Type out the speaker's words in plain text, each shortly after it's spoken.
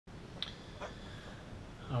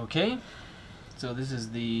Okay, so this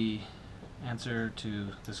is the answer to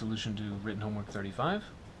the solution to written homework 35.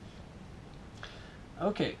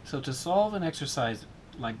 Okay, so to solve an exercise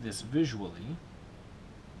like this visually,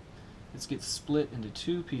 this gets split into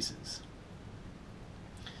two pieces.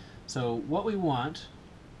 So what we want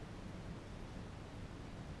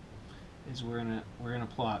is we're gonna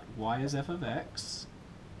plot y as f of x.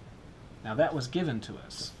 Now that was given to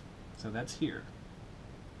us, so that's here.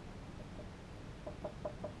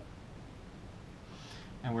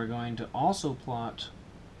 And we're going to also plot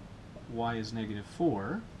y is negative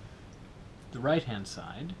 4, the right-hand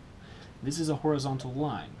side. This is a horizontal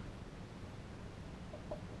line.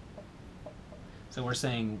 So we're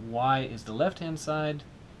saying y is the left-hand side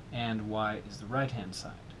and y is the right-hand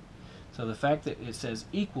side. So the fact that it says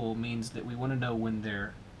equal means that we want to know when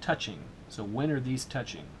they're touching. So when are these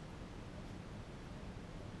touching?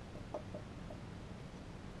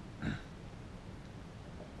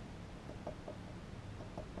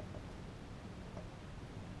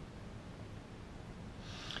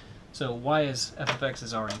 So y as f of x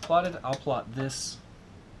is already plotted. I'll plot this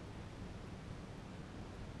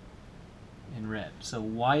in red. So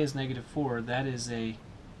y is negative 4. That is a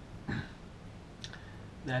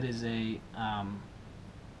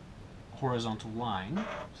horizontal line.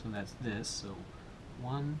 So that's this. So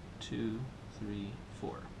 1, 2, 3,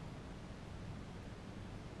 4.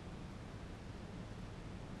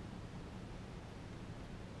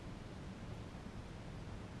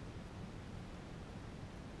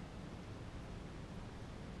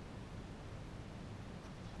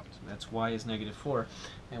 That's y is negative 4,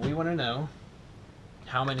 and we want to know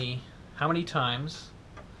how many times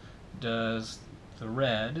does the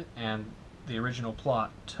red and the original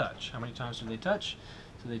plot touch. How many times do they touch?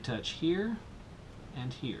 So they touch here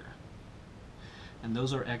and here, and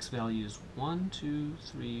those are x values 1, 2,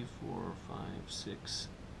 3, 4, 5, 6,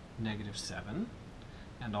 negative 7,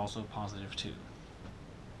 and also positive 2.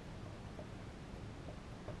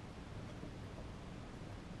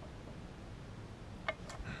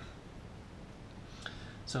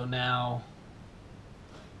 So now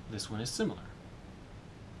this one is similar.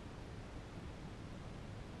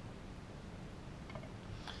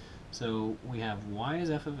 So we have y as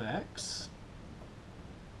f of x.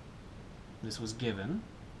 This was given.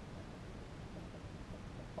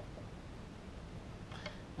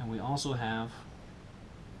 And we also have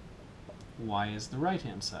y as the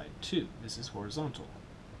right-hand side, 2. This is horizontal.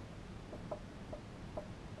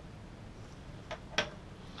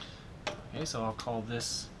 Okay, so I'll call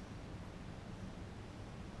this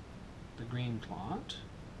the green plot.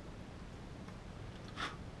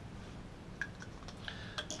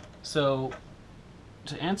 So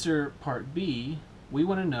to answer part B, we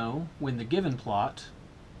want to know when the given plot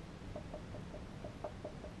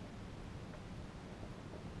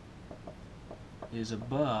is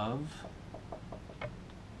above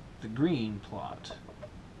the green plot.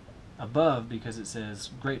 Above because it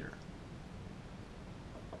says greater.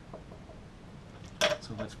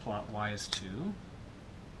 So let's plot y as 2.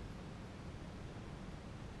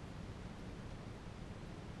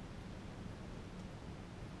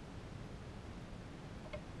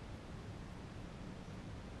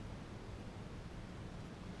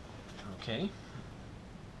 Okay.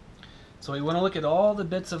 So we want to look at all the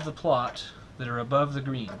bits of the plot that are above the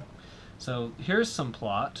green. So here's some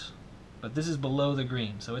plot, but this is below the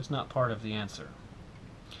green, so it's not part of the answer.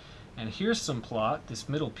 And here's some plot, this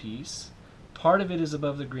middle piece. Part of it is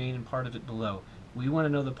above the green and part of it below. We want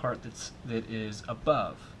to know the part that is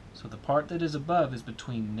above. So the part that is above is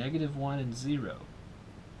between negative 1 and 0.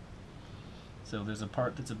 So there's a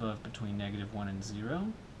part that's above between negative 1 and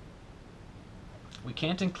 0. We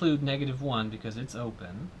can't include negative 1 because it's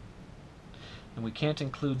open. And we can't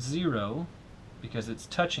include 0 because it's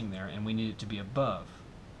touching there and we need it to be above.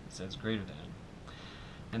 It says greater than.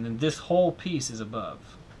 And then this whole piece is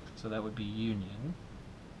above. So that would be union.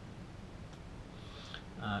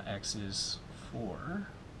 X is 4.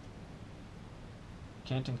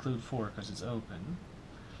 Can't include 4 because it's open.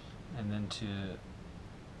 And then to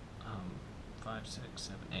 5, 6,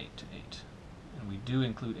 7, 8 to 8. And we do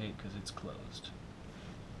include 8 because it's closed.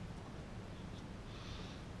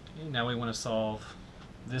 Okay, now we want to solve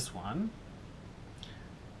this one.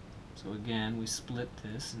 So again, we split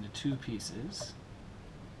this into two pieces.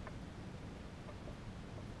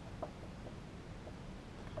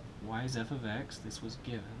 Y is f of x, this was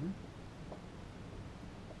given.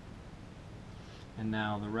 And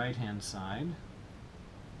now the right-hand side,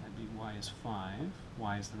 that'd be y is 5,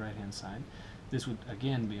 y is the right-hand side. This would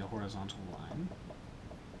again be a horizontal line.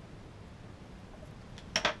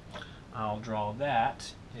 I'll draw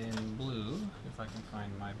that in blue, if I can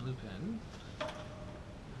find my blue pen. Where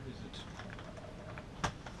is it?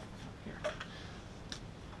 Here.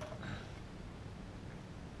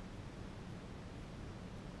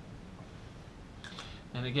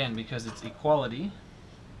 And again, because it's equality,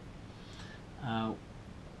 the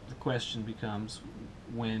question becomes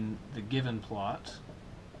when the given plot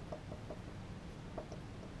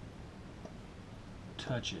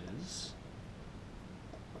touches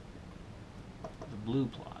the blue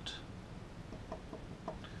plot.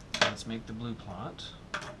 So let's make the blue plot.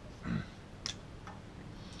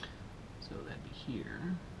 So that'd be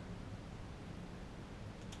here.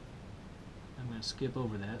 I'm going to skip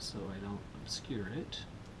over that so I don't obscure it.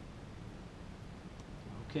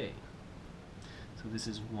 Okay. So this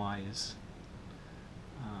is y is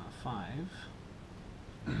 5.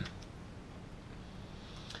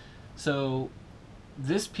 So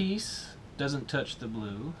this piece doesn't touch the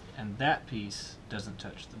blue, and that piece doesn't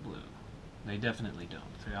touch the blue. They definitely don't.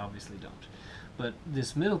 They obviously don't. But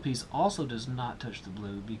this middle piece also does not touch the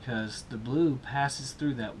blue because the blue passes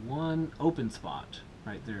through that one open spot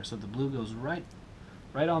right there. So the blue goes right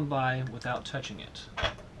on by without touching it.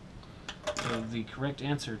 So the correct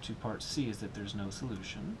answer to part C is that there's no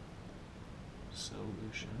solution.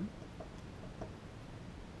 Solution.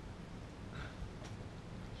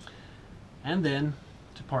 And then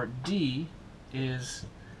to part D is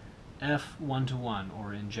F 1-to-1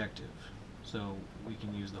 or injective. So we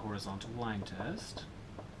can use the horizontal line test.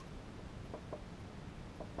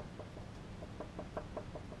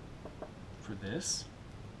 For this.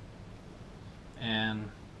 And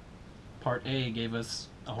part A gave us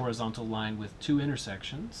a horizontal line with 2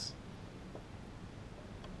 intersections.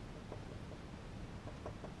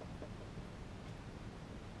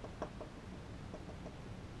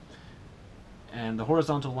 And the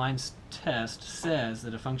horizontal lines test says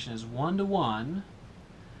that a function is 1-to-1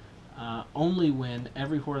 only when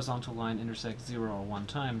every horizontal line intersects 0 or 1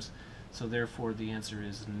 times. So therefore the answer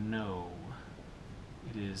is no.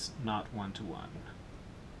 It is not 1-to-1.